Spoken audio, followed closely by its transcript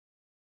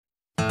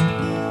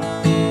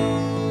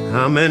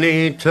How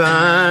many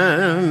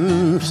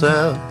times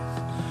have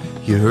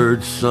you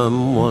heard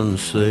someone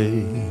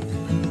say,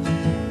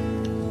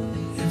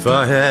 if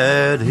I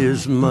had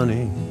his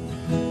money,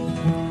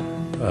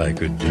 I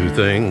could do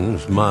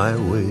things my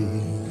way.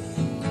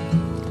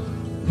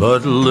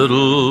 But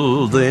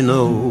little they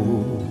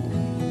know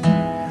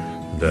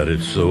that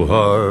it's so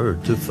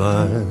hard to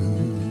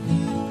find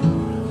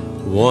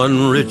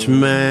one rich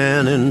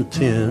man in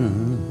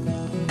 10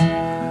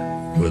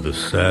 with a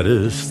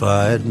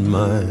satisfied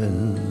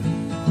mind.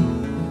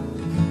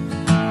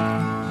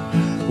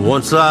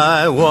 Once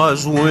I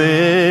was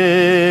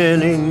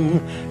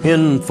winning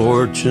in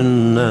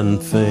fortune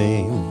and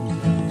fame,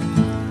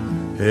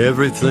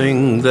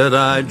 everything that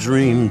I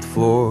dreamed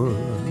for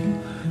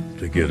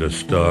to get a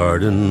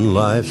start in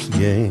life's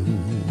game.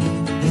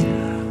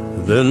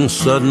 Then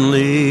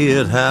suddenly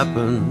it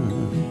happened,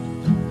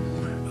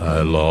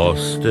 I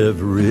lost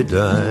every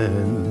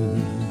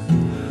dime,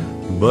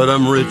 but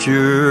I'm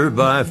richer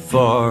by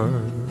far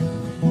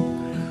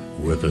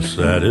with a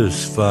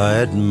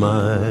satisfied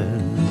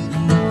mind.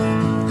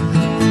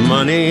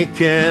 Money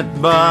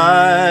can't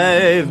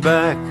buy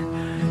back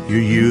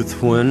your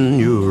youth when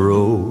you're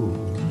old,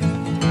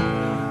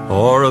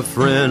 or a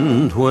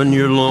friend when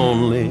you're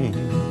lonely,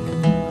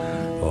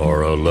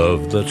 or a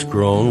love that's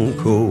grown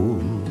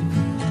cold.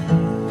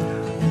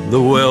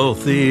 The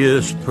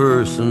wealthiest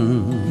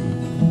person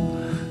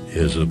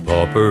is a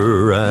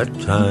pauper at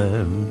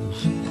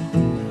times,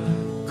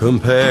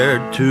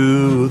 compared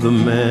to the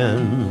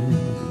man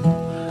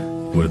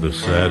with a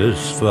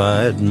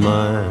satisfied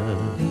mind.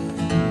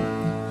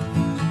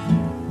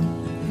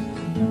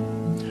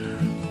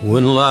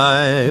 When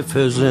life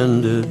has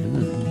ended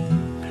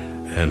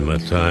and my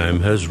time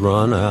has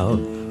run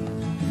out,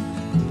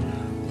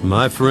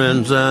 my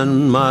friends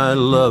and my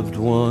loved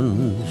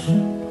ones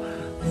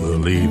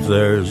believe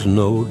there's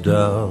no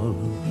doubt.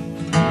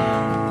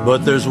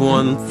 But there's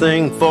one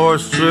thing for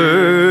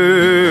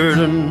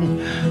certain,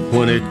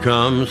 when it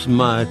comes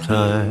my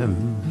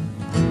time,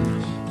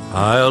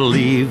 I'll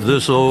leave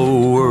this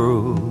old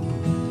world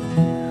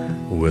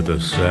with a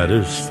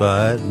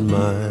satisfied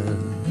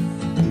mind.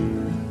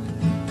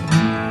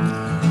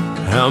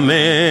 How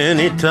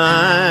many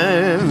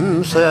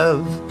times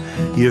have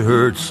you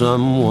heard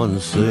someone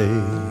say,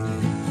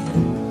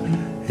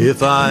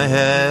 if I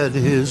had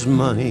his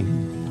money,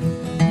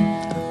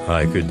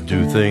 I could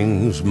do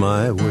things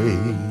my way.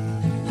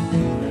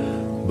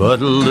 But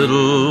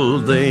little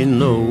they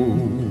know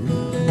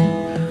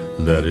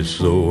that it's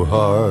so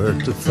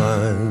hard to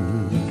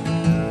find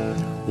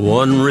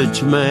one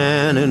rich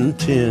man in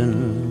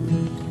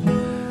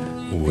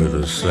 10 with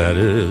a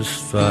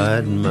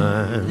satisfied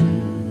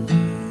mind.